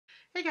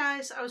Hey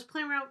guys, I was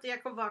playing around with the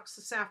Echovox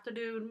this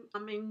afternoon.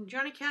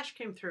 Johnny Cash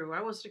came through.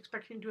 I wasn't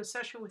expecting to do a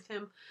session with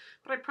him,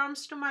 but I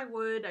promised him I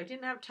would. I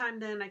didn't have time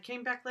then. I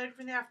came back later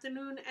in the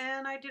afternoon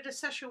and I did a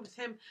session with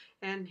him,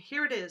 and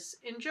here it is.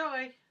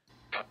 Enjoy!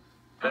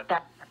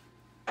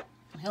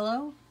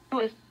 Hello?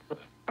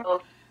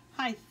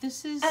 Hi,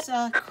 this is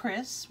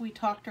Chris. We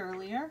talked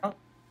earlier.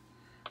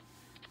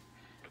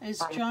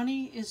 Is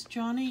Johnny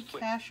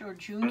Cash or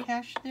June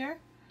Cash there?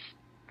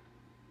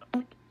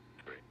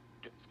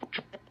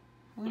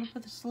 I'm going to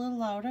put this a little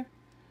louder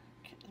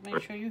to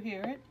make sure you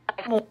hear it.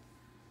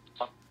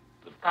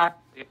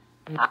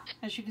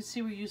 As you can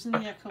see, we're using the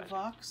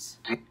Echovox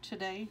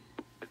today.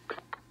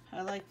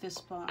 I like this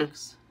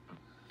box.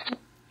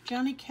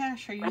 Johnny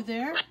Cash, are you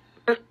there?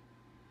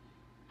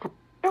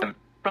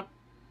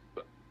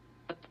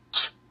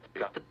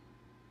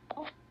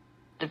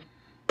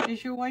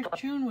 Is your wife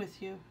June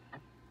with you?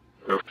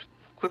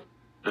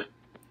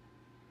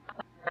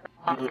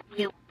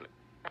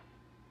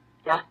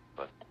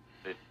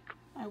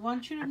 I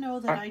want you to know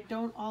that I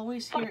don't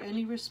always hear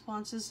any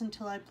responses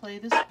until I play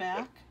this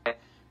back.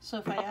 So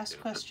if I ask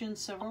questions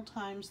several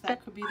times,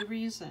 that could be the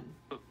reason.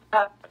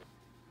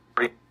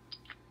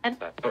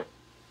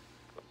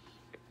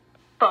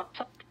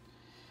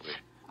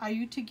 Are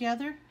you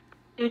together?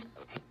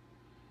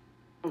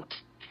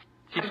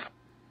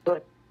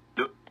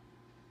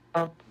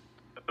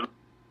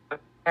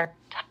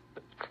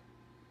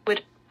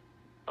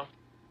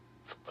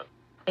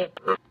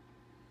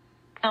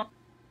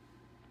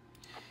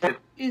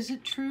 Is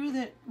it true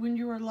that when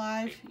you were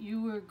alive,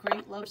 you were a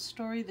great love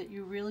story, that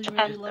you really,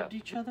 really loved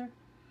each other?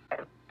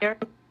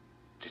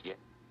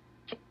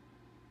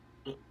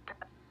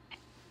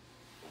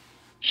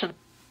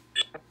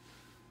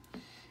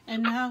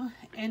 And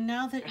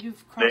now that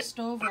you've crossed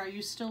over, are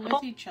you still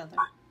with each other?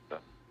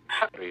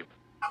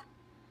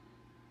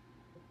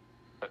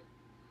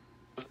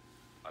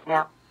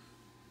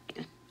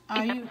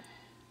 Are you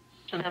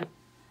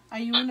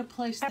in a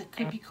place that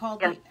could be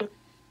called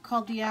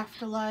the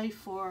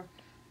afterlife, or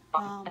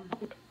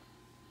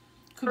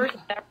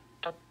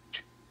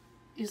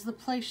is the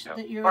place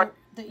that you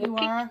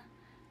are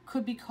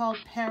could be called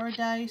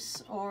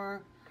paradise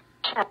or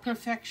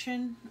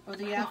perfection, or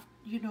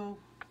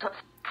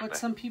what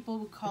some people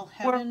would call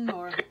heaven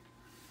or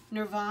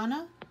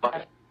nirvana?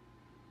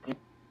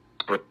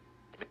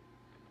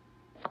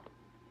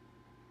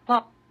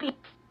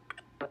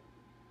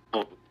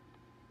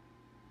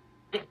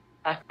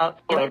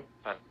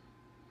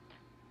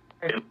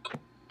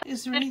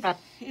 Is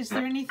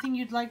there anything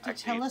you'd like to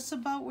tell us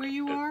about where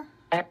you are?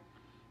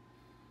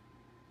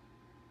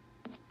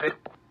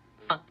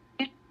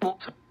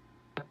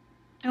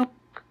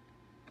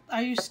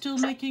 Are you still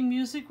making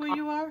music where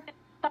you are?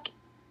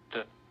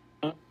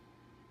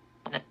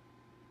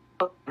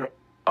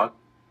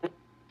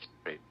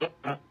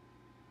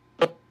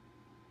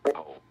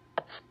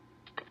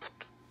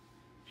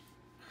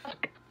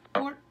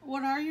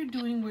 What are you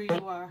doing where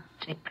you are?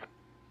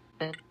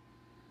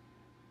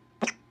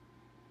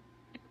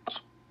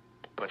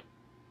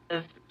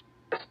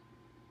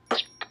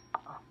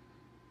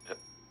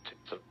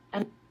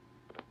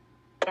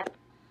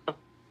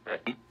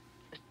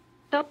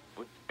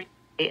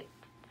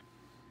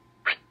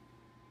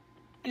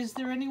 Is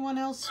there anyone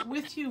else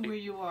with you where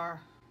you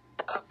are?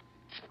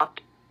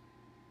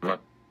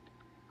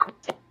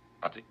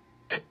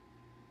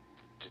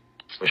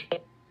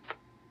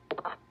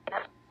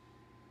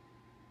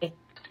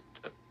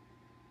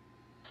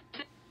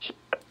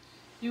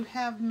 You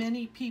have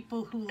many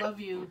people who love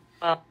you.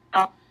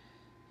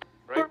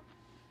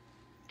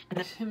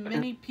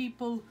 Many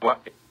people.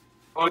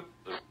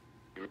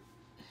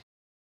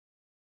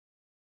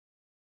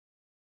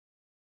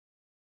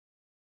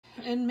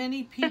 And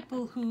many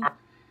people who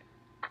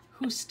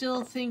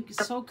still think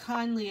so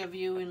kindly of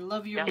you and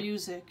love your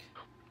music.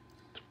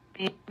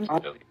 Do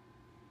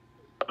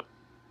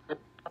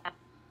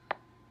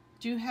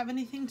you have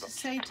anything to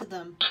say to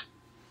them?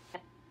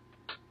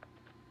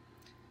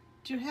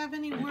 Do you have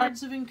any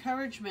words of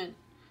encouragement?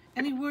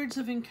 Any words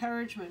of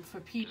encouragement for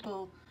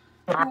people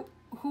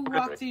who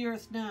walk the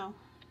earth now?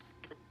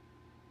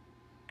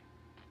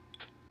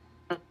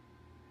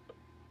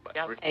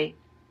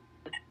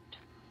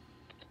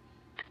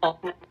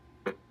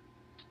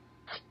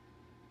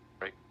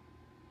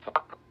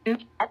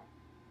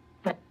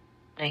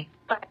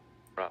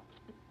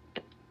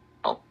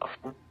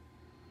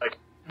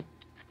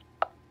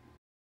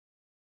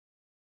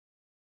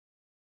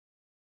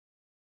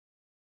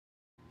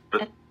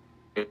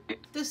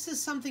 This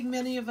is something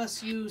many of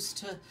us use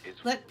to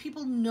let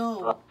people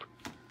know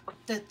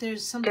that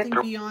there's something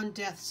beyond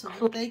death, so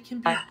that they can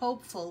be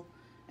hopeful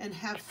and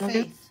have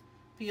faith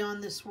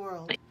beyond this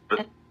world.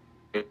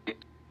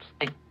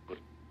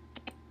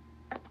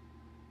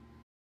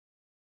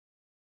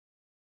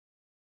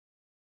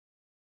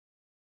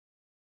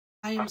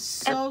 I am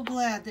so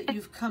glad that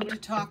you've come to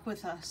talk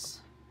with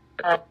us.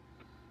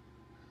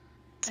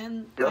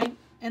 And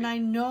I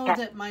know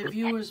that my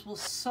viewers will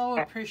so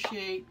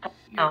appreciate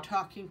your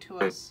talking to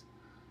us.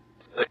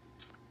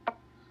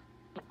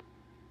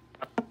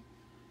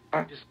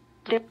 And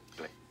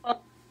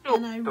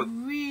I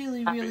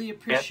really, really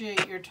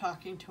appreciate your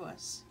talking to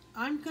us.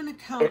 I'm going to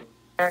count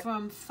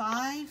from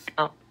 5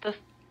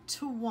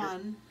 to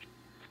 1.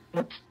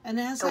 And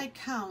as I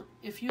count,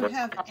 if you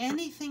have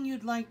anything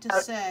you'd like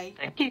to say,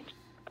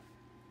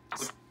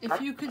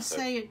 if you could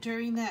say it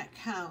during that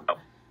count.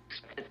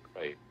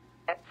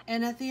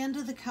 And at the end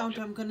of the count,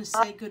 I'm going to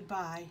say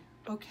goodbye.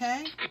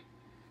 Okay?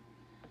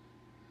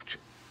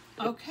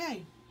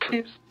 Okay.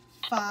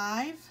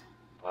 5,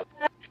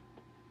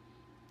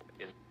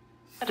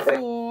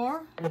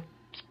 4,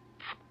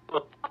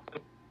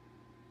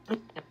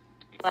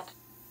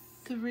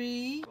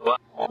 3,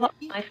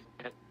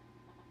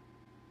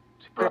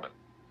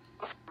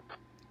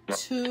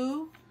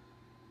 2,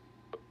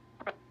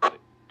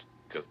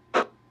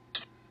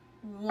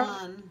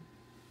 1.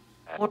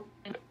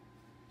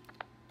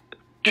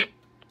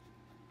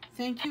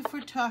 Thank you for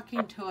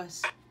talking to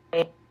us.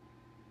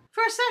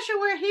 For a session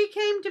where he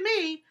came to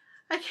me,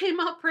 I came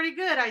out pretty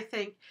good, I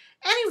think.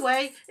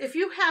 Anyway, if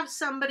you have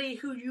somebody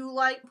who you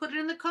like, put it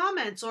in the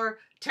comments or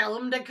tell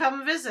them to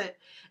come visit.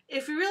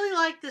 If you really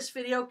like this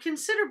video,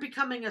 consider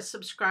becoming a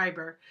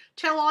subscriber.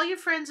 Tell all your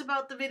friends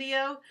about the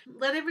video.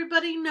 Let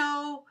everybody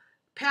know.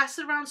 Pass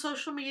it around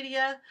social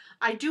media.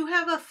 I do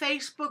have a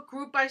Facebook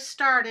group I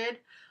started.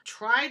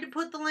 Try to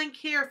put the link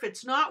here. If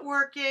it's not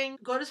working,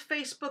 go to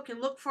Facebook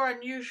and look for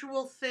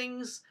Unusual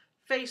Things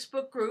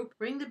Facebook group.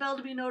 Ring the bell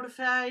to be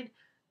notified.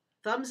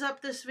 Thumbs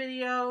up this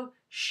video.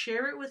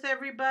 Share it with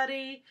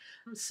everybody.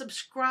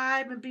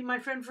 Subscribe and be my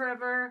friend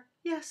forever.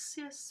 Yes,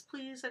 yes,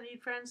 please. I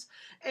need friends.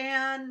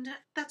 And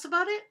that's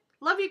about it.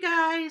 Love you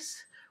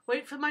guys.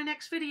 Wait for my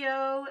next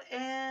video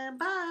and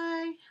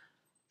bye.